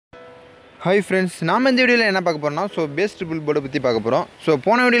Hi friends, நாம இந்த வீடியோல என்ன பார்க்க போறோம்னா பேஸ் ட்ரிபிள் போர்டு பத்தி பார்க்க போறோம்.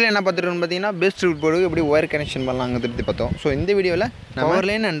 போன வீடியோல என்ன பார்த்துட்டோம்னு பாத்தீங்கன்னா பேஸ் ட்ரிபிள் போர்டுக்கு எப்படி வயர் கனெக்ஷன் பண்ணலாம்ங்கறத பத்தி பார்த்தோம். இந்த வீடியோல power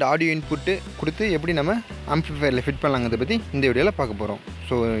line and audio input கொடுத்து எப்படி நம்ம ஆம்பிளிஃபையர்ல ஃபிட் பண்ணலாம்ங்கறத பத்தி இந்த வீடியோல பார்க்க போறோம்.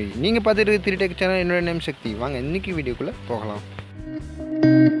 நீங்க பார்த்துட்டு இருக்க 3 Tech சேனல் என்னோட நேம் சக்தி. வாங்க இன்னைக்கு வீடியோக்குள்ள போகலாம்.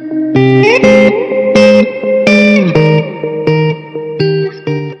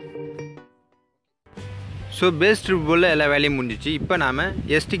 பேஸ் ட்ரிபிள் எல்லா வேலையும் முடிஞ்சிச்சு. இப்போ நாம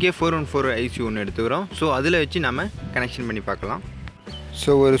STK 414 IC ஒன்று எடுத்துக்கிறோம். அதில் வச்சு நம்ம கனெக்ஷன் பண்ணி பார்க்கலாம்.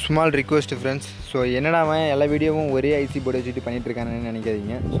 ஒரு ஸ்மால் ரிக்வெஸ்ட் ஃப்ரெண்ட்ஸ். என்னடா அவன் எல்லா வீடியோவும் ஒரே ஐசி போர்டு வச்சுட்டு பண்ணிகிட்டு இருக்கானு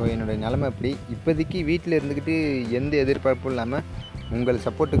நினைக்காதீங்க. என்னோடய நிலமை அப்படி. இப்போதைக்கு வீட்டில் இருந்துக்கிட்டு எந்த எதிர்பார்ப்பும் இல்லாமல் உங்கள்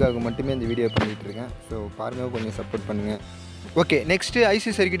சப்போர்ட்டுக்காக மட்டுமே இந்த வீடியோ பண்ணிகிட்ருக்கேன். பாருங்கள், கொஞ்சம் சப்போர்ட் பண்ணுங்கள். ஓகே, நெக்ஸ்ட்டு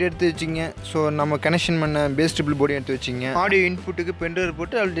ஐசி சர்க்யூட் எடுத்து வச்சிங்க. நம்ம கனெக்ஷன் பண்ண பேஸ் ட்ரிபிள் போர்டு எடுத்து வச்சிங்க. ஆடியோ இன்புட்டுக்கு பென்ட்ரைவ்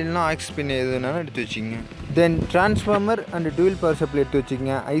போட்டு அப்படின்னா ஆக்ஸ் பின் எதுனாலும் எடுத்து வச்சிங்க. தென் transformer and dual power supply எடுத்து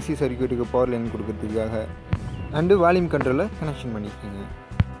வச்சிங்க. ஐசி சர்க்யூட்டுக்கு பவர் லைன் கொடுக்கறதுக்காக அண்டு வால்யூம் கண்ட்ரோலில் கனெக்ஷன் பண்ணிக்கோங்க.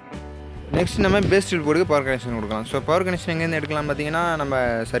 நெக்ஸ்ட் நம்ம பேஸ் ட்ரிபிள் போர்டுக்கு பவர் கனெக்ஷன் கொடுக்கலாம். பவர் கனெக்ஷன் எங்கேருந்து எடுக்கலாம் பார்த்தீங்கன்னா, நம்ம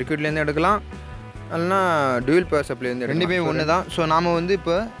சர்க்யூட்லேருந்து எடுக்கலாம், இல்லைனா டூயல் பவர் சப்ளைலேருந்து ரெண்டுமே ஒன்று தான். நாம் வந்து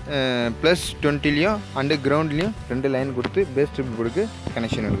இப்போ +20லையும் அண்டு கிரவுண்ட்லேயும் 2 லைன் கொடுத்து பேஸ் ட்ரிபிள் போர்டுக்கு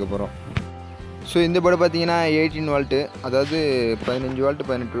கனெக்ஷன் எடுக்க போகிறோம். இந்த போர்டு பார்த்தீங்கன்னா 18 வால்ட்டு, அதாவது 15 வால்ட்டு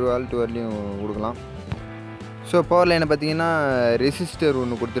 18 வால்ட்டு வரலையும் கொடுக்கலாம். பவர் லைனை பார்த்தீங்கன்னா ரெசிஸ்டர்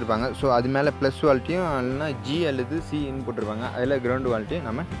ஒன்று கொடுத்துருப்பாங்க. அது மேலே ப்ளஸ் வால்ட்டையும் இல்லைனா G அல்லது Cன்னு போட்டிருப்பாங்க. அதில் கிரவுண்டு வால்ட்டையும்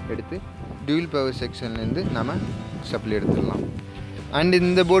நம்ம எடுத்து டூயல் பவர் செக்ஷன்லேருந்து நம்ம சப்ளை எடுத்துடலாம். அண்ட்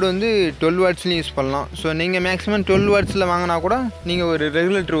இந்த போர்டு வந்து 12 வாட்ஸ்லையும் யூஸ் பண்ணலாம். நீங்கள் மேக்ஸிமம் 12 வாட்ஸில் வாங்கினா கூட நீங்கள் ஒரு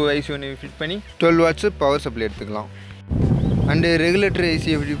ரெகுலேட்டர் ஐசி ஒன்று ஃபிட் பண்ணி 12 வாட்ஸு பவர் சப்ளை எடுத்துக்கலாம். அண்டு ரெகுலேட்டர் ஐசி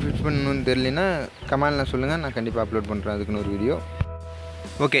எப்படி ஃபிட் பண்ணணும்னு தெரியலனா கமெண்டில் சொல்லுங்கள், நான் கண்டிப்பாக அப்லோட் பண்ணுறேன் அதுக்குன்னு ஒரு வீடியோ.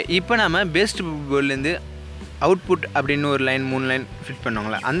 ஓகே, இப்போ நம்ம பேஸ் ட்ரிபிள் போர்ட்லேருந்து அவுட்புட் அப்படின்னு ஒரு லைன் 3 லைன் ஃபிட்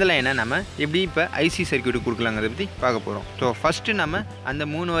பண்ணுவாங்களே, அந்த லைனை நம்ம எப்படி இப்போ ஐசி சர்க்யூட்டுக்கு கொடுக்கலாங்கிறத பற்றி பார்க்க போகிறோம். ஃபஸ்ட்டு நம்ம அந்த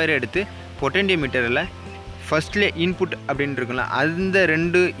 3 வயரை எடுத்து பொட்டென்டியோமீட்டரில் ஃபஸ்ட்டில் இன்புட் அப்படின்னு இருக்குல்ல, அந்த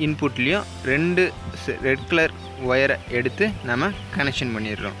 2 இன்புட்லேயும் 2 ரெட் கலர் ஒயரை எடுத்து நம்ம கனெக்ஷன்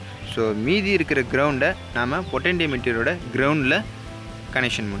பண்ணிடுறோம். மீதி இருக்கிற கிரவுண்டை நம்ம பொட்டென்டியோமீட்டரோட கிரவுண்டில்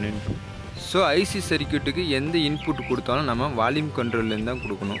கனெக்ஷன் பண்ணிடுறோம். ஐசி சர்க்யூட்டுக்கு எந்த இன்புட் கொடுத்தாலும் நம்ம வால்யூம் கண்ட்ரோல்லேருந்து தான்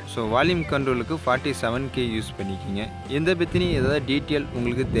கொடுக்கணும். வால்யூம் கண்ட்ரோலுக்கு 47K யூஸ் பண்ணிக்கிங்க. எந்த பற்றியும் ஏதாவது டீட்டெயில்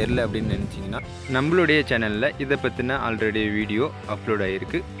உங்களுக்கு தெரில அப்படின்னு நினச்சிங்கன்னா நம்மளுடைய சேனலில் இதை பற்றின ஆல்ரெடி வீடியோ அப்லோட்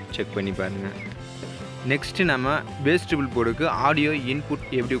ஆகிருக்கு, செக் பண்ணி பாருங்கள். நெக்ஸ்ட்டு நம்ம பேஸ் ட்ரிபிள் போர்டுக்கு ஆடியோ இன்புட்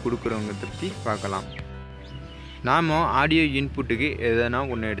எப்படி கொடுக்குறோங்கிறத பற்றி பார்க்கலாம். நாம் ஆடியோ இன்புட்டுக்கு எதனா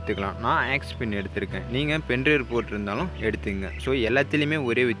ஒன்று எடுத்துக்கலாம். நான் ஆக்ஸ் பின் எடுத்திருக்கேன், நீங்கள் பென்ட்ரைவ் போட்டிருந்தாலும் எடுத்துங்க. எல்லாத்துலேயுமே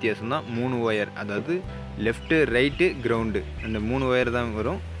ஒரே வித்தியாசம் தான், 3 ஒயர், அதாவது லெஃப்ட்டு ரைட்டு கிரவுண்டு, அந்த 3 ஒயர் தான்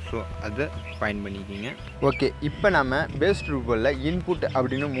வரும். அதை ஃபைன் பண்ணிக்கிங்க. ஓகே, இப்போ நம்ம பேஸ் ட்ரிபிளில் இன்புட்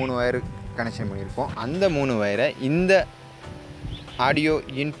அப்படின்னு 3 ஒயர் கனெக்ஷன் பண்ணியிருப்போம். அந்த 3 ஒயரை இந்த ஆடியோ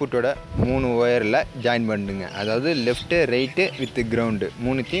இன்புட்டோட 3 ஒயரில் ஜாயின் பண்ணுங்க. அதாவது லெஃப்ட்டு ரைட்டு வித் கிரவுண்டு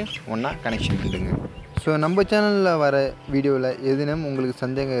 3த்தையும் ஒன்றா கனெக்ஷன் பண்ணிடுங்க. நம்ம சேனலில் வர வீடியோவில் எதுனும் உங்களுக்கு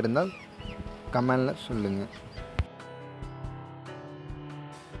சந்தேகம் இருந்தால் கமெண்டில் சொல்லுங்கள்.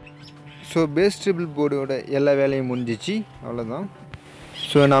 பேஸ் ட்ரிபிள் போர்டோட எல்லா வேலையும் முடிஞ்சிச்சு, அவ்வளோதான்.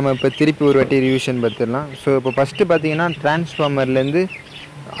 நாம் இப்போ திருப்பி ஒரு வாட்டி ரிவிஷன் பார்த்துடலாம். இப்போ ஃபஸ்ட்டு பார்த்தீங்கன்னா டிரான்ஸ்ஃபார்மர்லேருந்து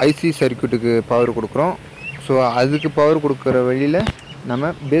ஐசி சர்க்யூட்டுக்கு பவர் கொடுக்குறோம். அதுக்கு பவர் கொடுக்குற வழியில் நம்ம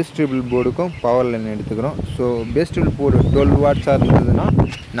பேஸ் ட்ரிபிள் போர்டுக்கும் பவர் லைன் எடுத்துக்கிறோம். பேஸ் ட்ரிபிள் போர்டு 12 வாட்ஸாக இருந்ததுன்னா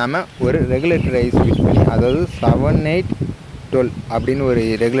நம்ம ஒரு ரெகுலேட்டர் ஐசி யூஸ் பண்ணி, அதாவது 7812 அப்படின்னு ஒரு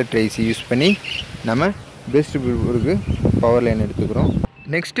ரெகுலேட்டர் ஐசி யூஸ் பண்ணி நம்ம பேஸ் ட்ரிபிள் போர்டுக்கு பவர் லைன் எடுத்துக்கிறோம்.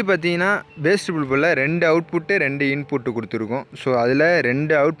 நெக்ஸ்ட்டு பார்த்தீங்கன்னா பேஸ் ட்ரிபிள் போர்டில் 2 அவுட்புட்டு 2 இன்புட்டு கொடுத்துருக்கோம். அதில்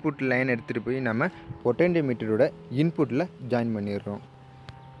 2 அவுட்புட் லைன் எடுத்துகிட்டு போய் நம்ம பொட்டென்டியோமீட்டரோட இன்புட்டில் ஜாயின் பண்ணிடுறோம்.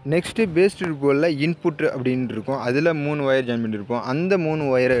 நெக்ஸ்ட்டு பேஸ் ட்ரிபிள் போர்டில் இன்புட் அப்படின்னு இருக்கும், அதில் 3 ஒயர் ஜாயின் பண்ணியிருப்போம். அந்த 3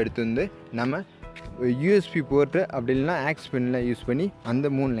 ஒயரை எடுத்து வந்து நம்ம யூஎஸ்பி போர்ட்டு அப்படி இல்லைனா ஆக்ஸ் பின்னில் யூஸ் பண்ணி அந்த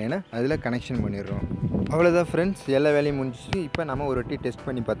 3 லைனை அதில் கனெக்ஷன் பண்ணிடுறோம். அவ்வளோதான் ஃப்ரெண்ட்ஸ், எல்லா வேலையும் முடிஞ்சிச்சு. இப்போ நம்ம ஒரு வாட்டி டெஸ்ட்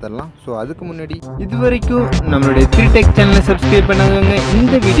பண்ணி பார்த்துடலாம். அதுக்கு முன்னாடி இது வரைக்கும் நம்மளுடைய 3 Tech சேனலை சப்ஸ்கிரைப் பண்ணாதவங்க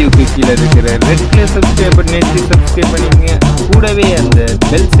இந்த வீடியோக்கு கீழே இருக்கிற ரெட் கலர் சப்ஸ்கிரைப் பண்ணி சப்ஸ்கிரைப் பண்ணிக்கோங்க. கூடவே அந்த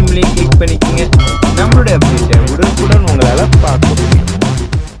பெல் சிம்லையும் கிளிக் பண்ணிக்கோங்க. நம்மளுடைய அப்டேட்டை உடனுக்குடன் உங்களால் பார்க்க முடியும்.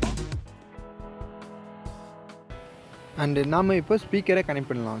 அண்டு நாம் இப்போ ஸ்பீக்கரை கனெக்ட்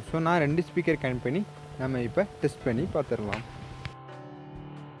பண்ணலாம். நான் 2 ஸ்பீக்கர் கனெக்ட் பண்ணி நம்ம இப்போ டெஸ்ட் பண்ணி பார்த்துடலாம்.